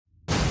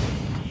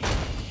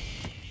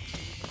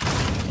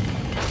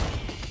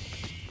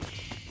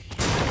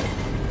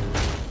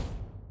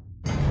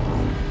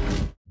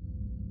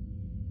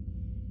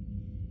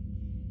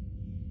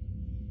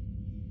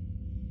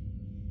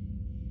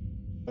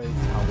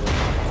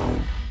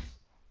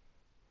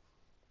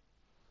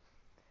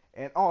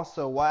And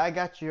also, while I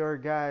got your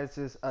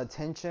guys'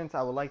 attentions,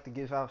 I would like to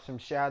give out some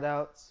shout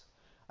outs.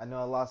 I know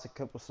I lost a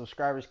couple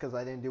subscribers because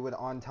I didn't do it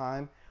on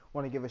time.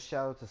 Want to give a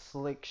shout out to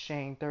Slick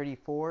Shane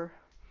 34.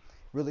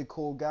 Really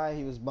cool guy.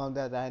 He was bummed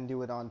out that I didn't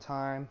do it on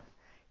time.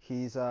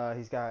 He's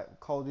got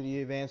Call of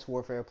Duty Advanced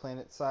Warfare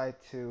Planet side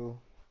to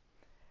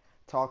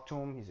talk to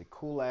him. He's a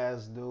cool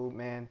ass dude,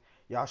 man.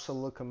 Y'all should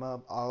look him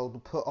up.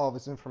 I'll put all of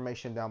his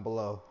information down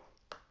below.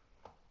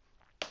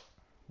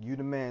 You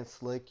the man,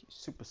 Slick. You're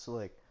super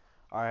slick.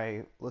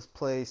 Alright, let's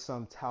play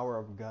some Tower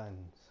of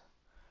Guns.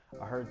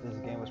 I heard this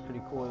game was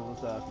pretty cool. It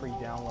was a free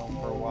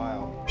download for a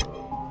while.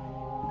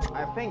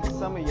 I think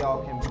some of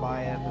y'all can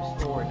buy it at the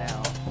store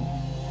now.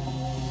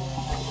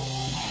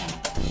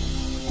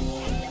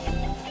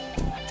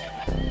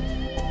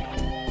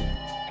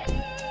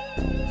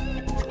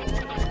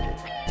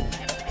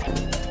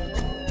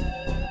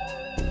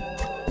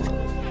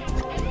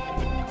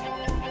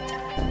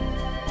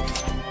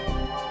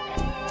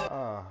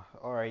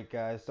 Alright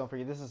guys, don't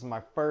forget this is my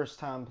first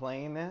time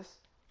playing this.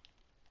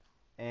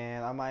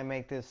 And I might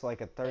make this like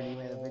a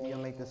 30-minute video,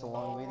 make this a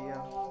long video.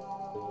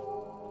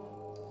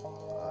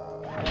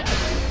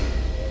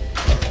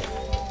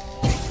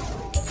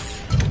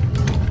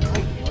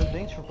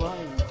 Thanks for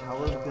playing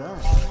Tower of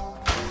Guns.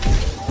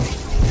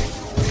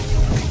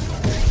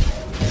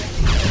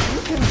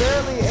 You can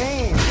barely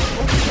aim.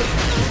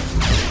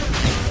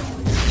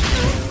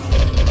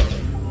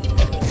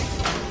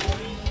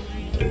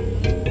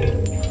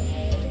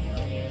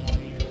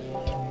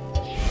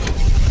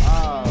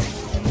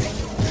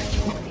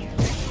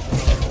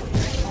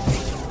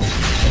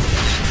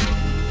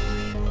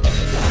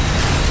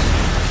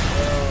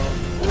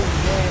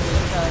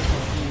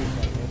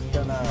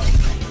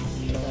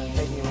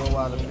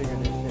 To figure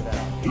this shit out.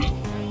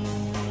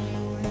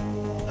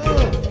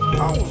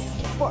 Oh,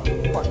 fuck.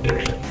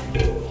 Alright,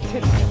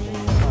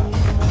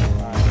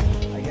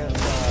 I guess,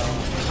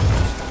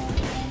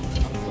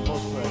 I'm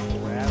supposed to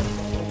grab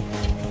something.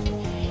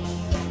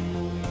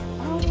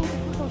 I don't know what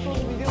I'm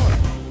supposed to be doing.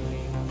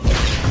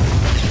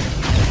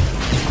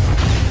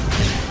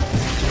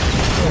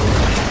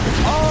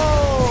 Oh,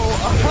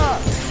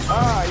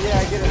 yeah,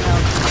 I get it now.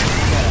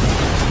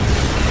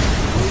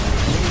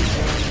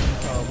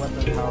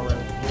 Weapon power.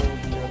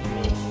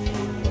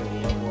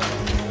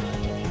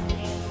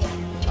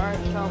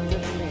 Alright, sounds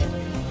good to me.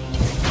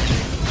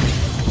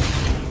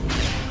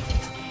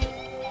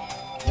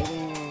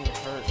 Getting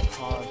hurt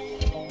costs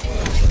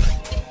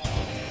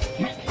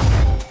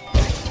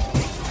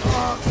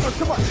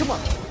come on.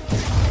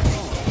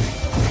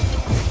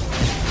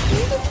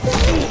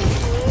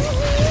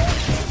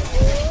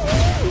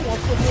 You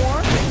want some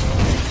more?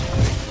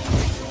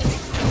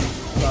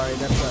 Sorry,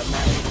 that's a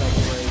Mass Effect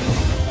break.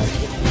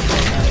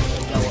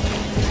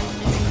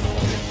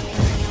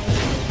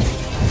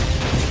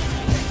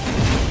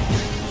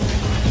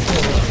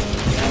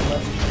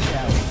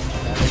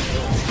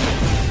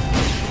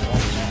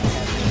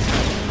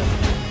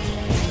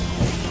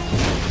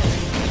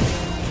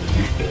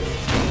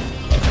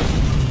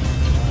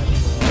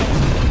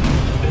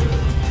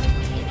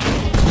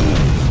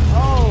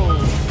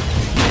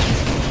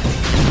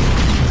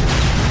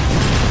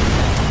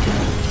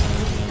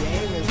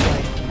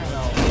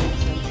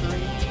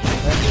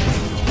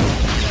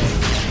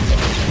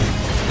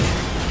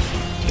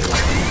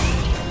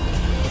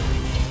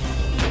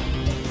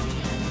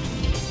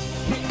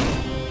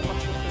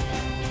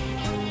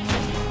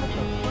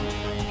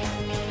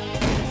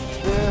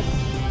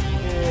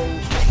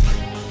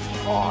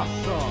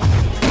 Awesome!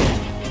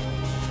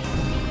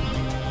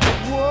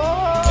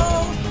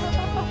 Whoa!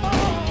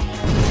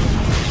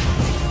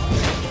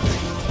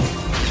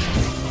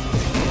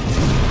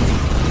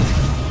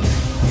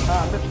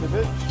 Missed a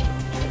bit.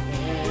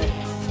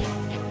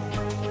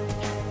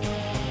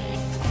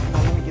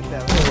 Let me get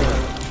that.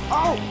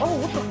 Oh,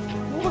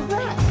 what was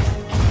that?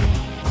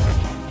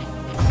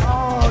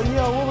 Oh,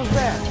 yo, what was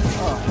that?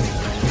 Oh,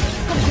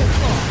 come get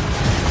some.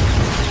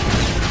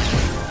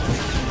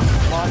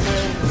 My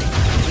name.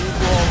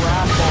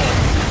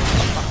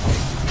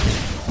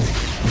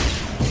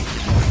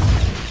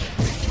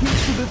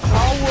 To the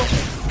tower.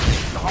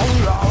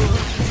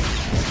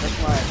 That's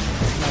my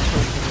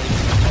first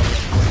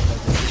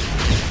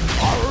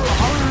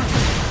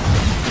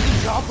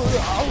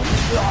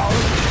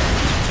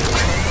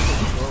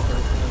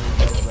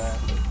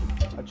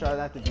I try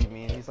not to be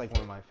mean. He's like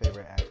one of my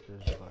favorite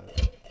actors, but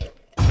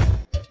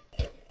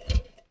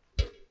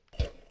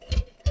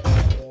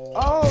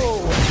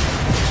oh.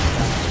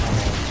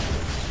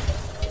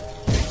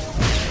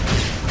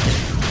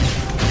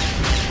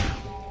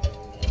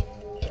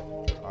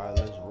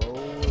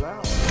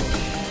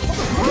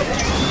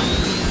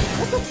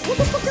 What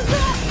the fuck is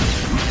that?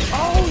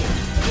 Oh,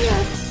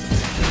 yes!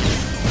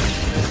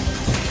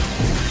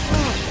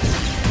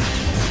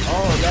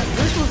 Oh,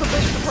 this was a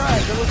big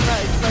surprise. I was not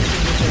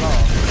expecting this at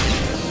all.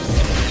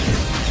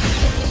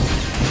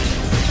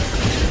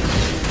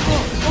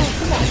 Oh,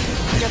 come on.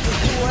 I got this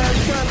cool ass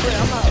gun, but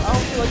I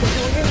don't feel like I'm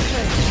doing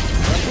anything.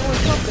 I'm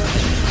doing something.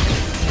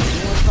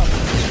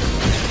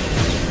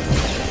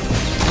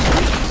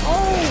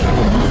 Oh!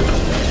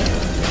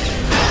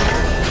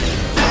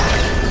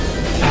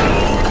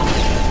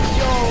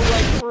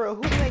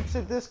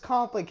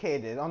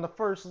 complicated on the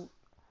first?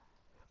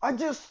 I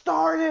just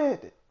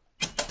started.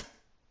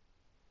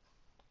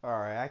 All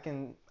right, I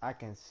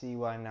can see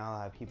why now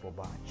that people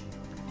bought you.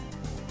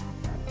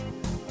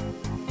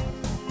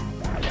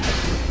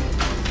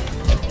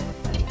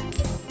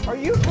 Are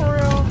you for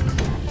real?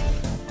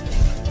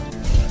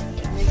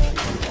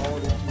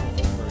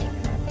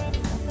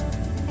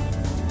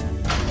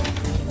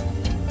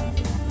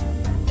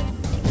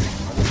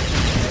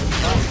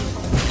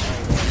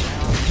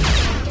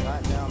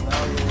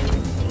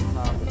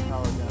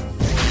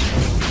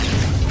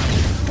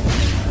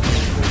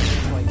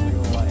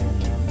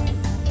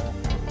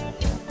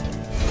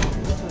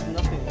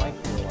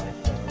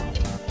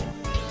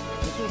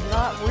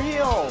 Not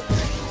real.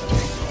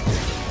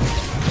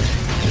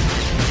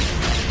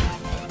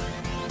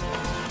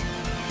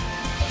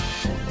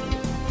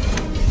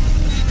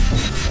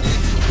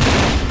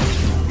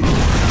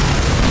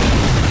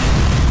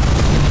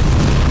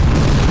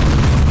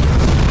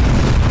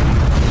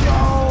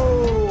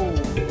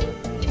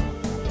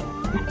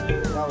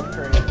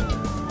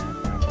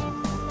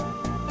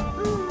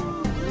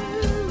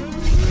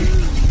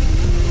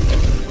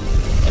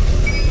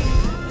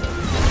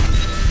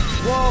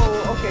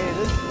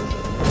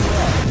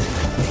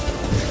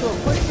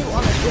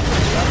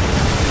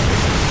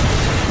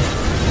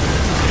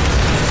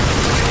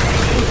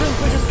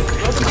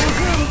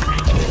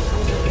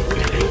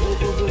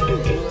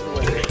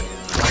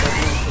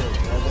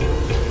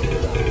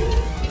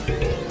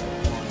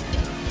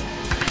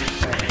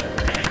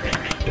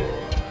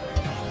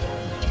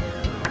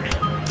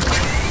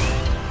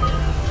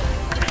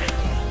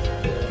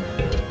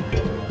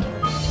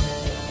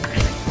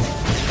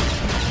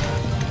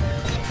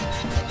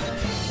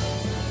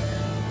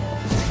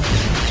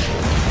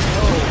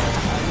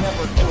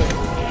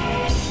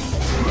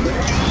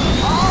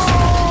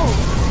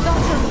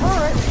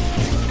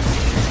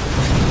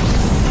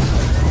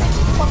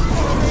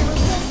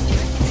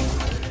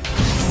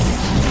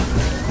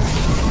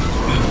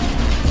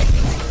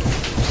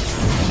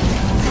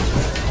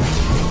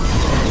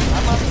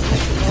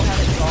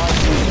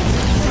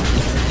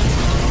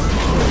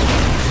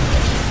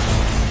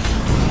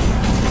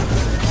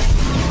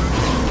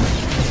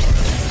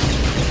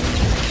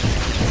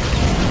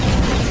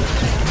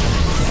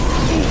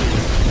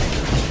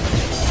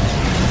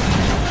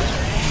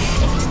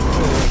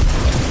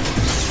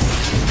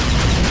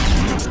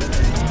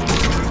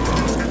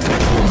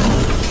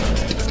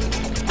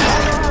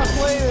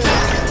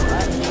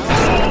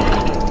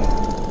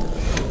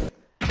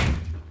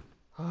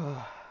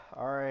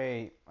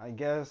 I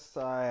guess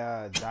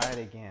I died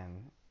again.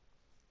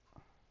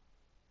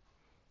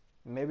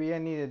 Maybe I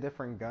need a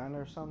different gun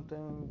or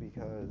something,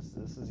 because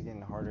this is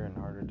getting harder and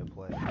harder to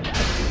play.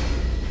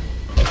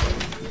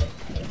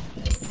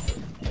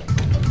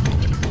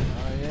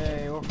 Oh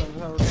yay, welcome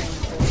to our game.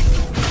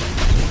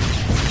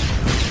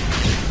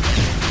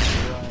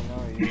 I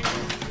know you.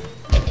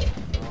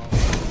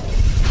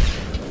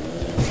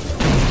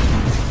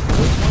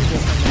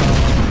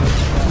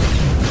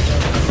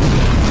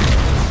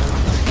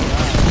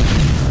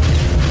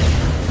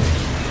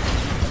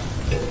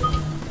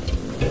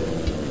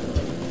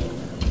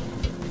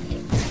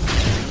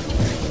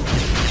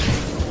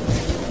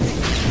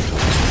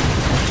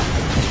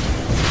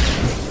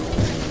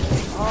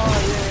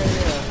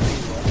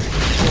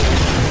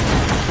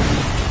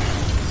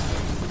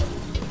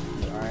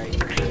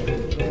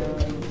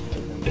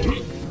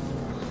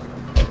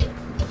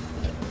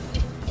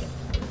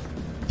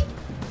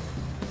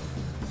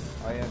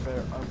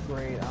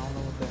 Upgrade. I don't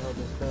know what the hell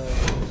this does.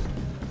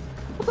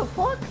 What the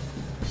fuck?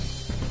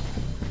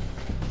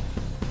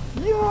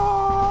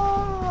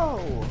 Yo!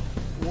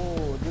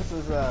 Whoa, this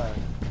is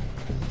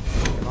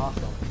freaking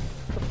awesome.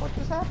 What the fuck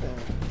just happened?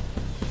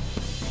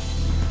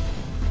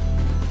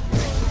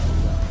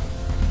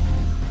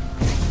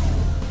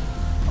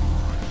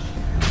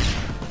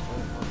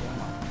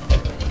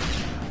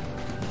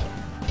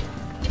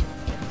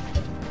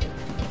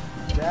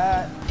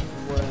 That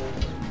was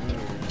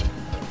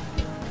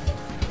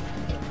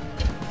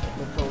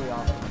totally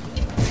awesome.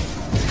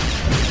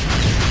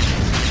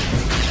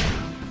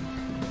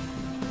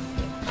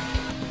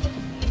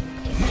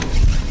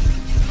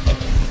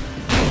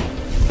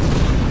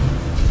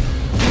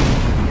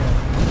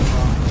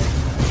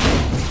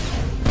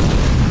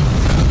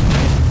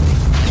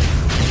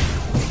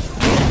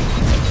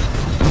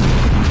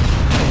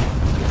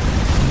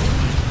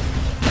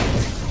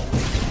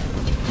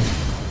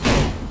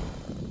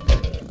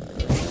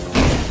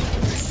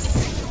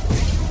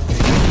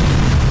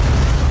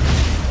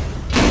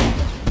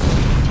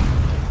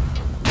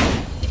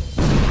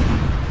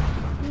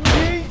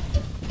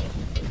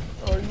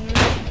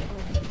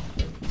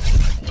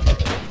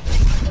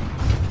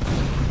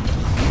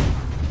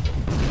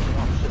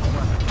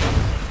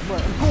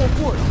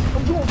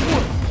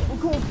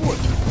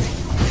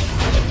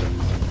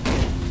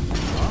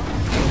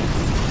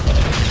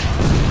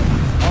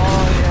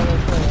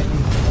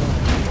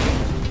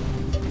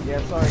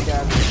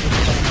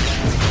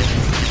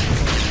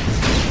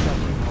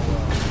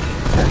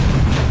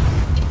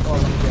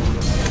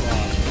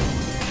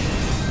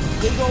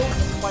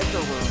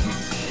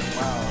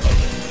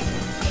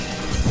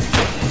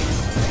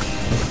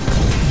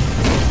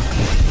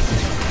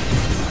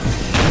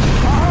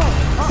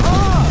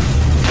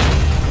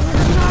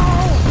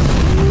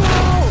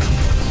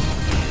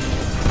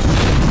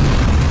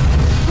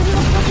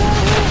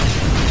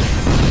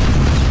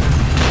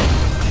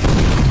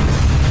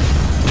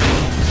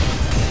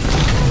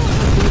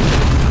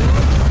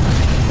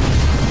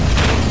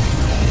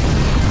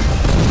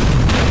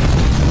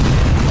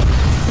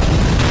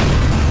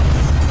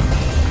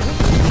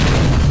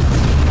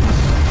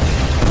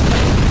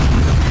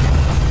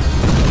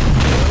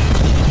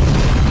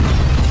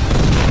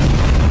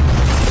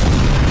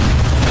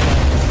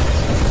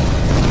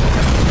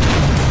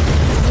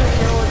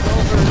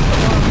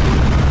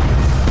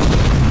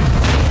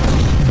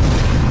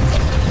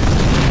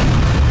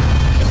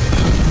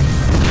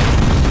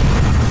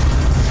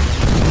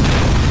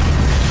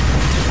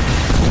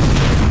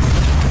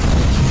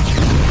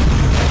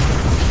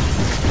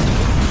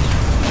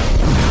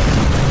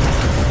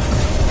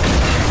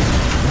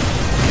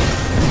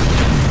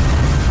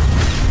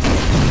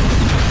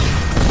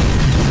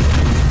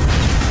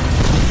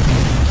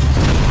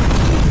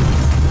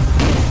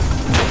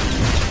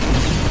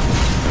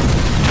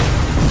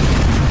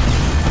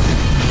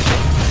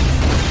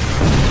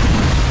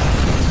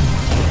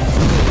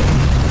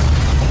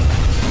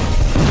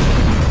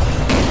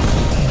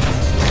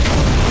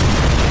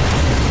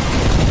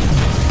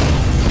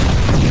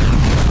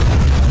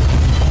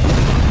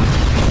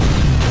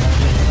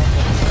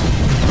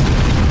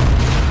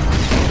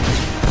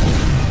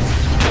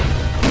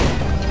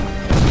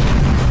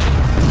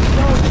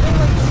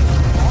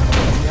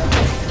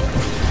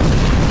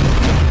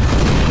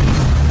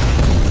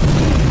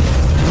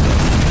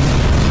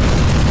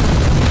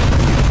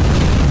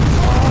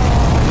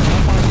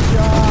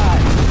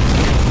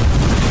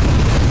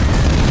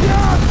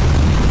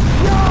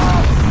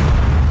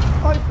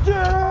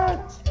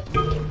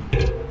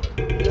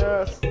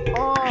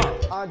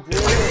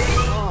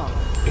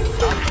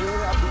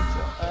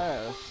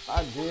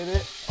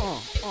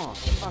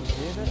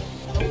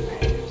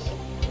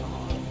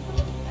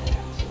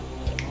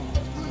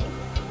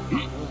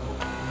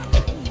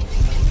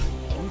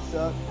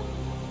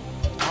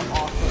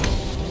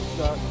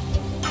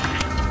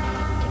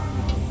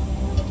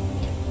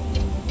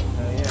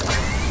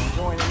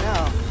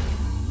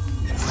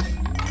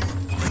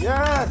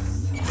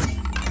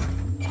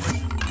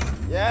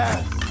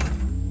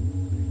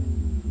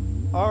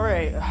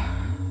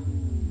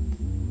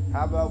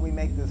 how about we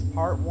make this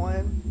part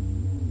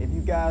 1? If you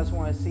guys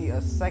want to see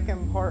a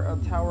second part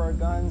of Tower of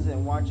Guns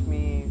and watch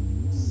me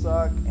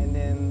suck and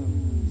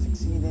then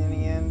succeed in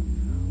the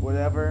end,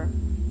 whatever,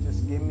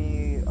 just give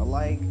me a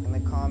like and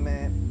a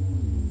comment.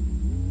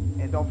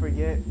 And don't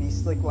forget, be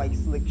slick like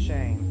Slick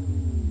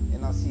Shane.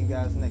 And I'll see you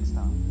guys next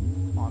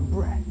time on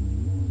Brad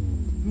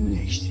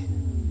Nation.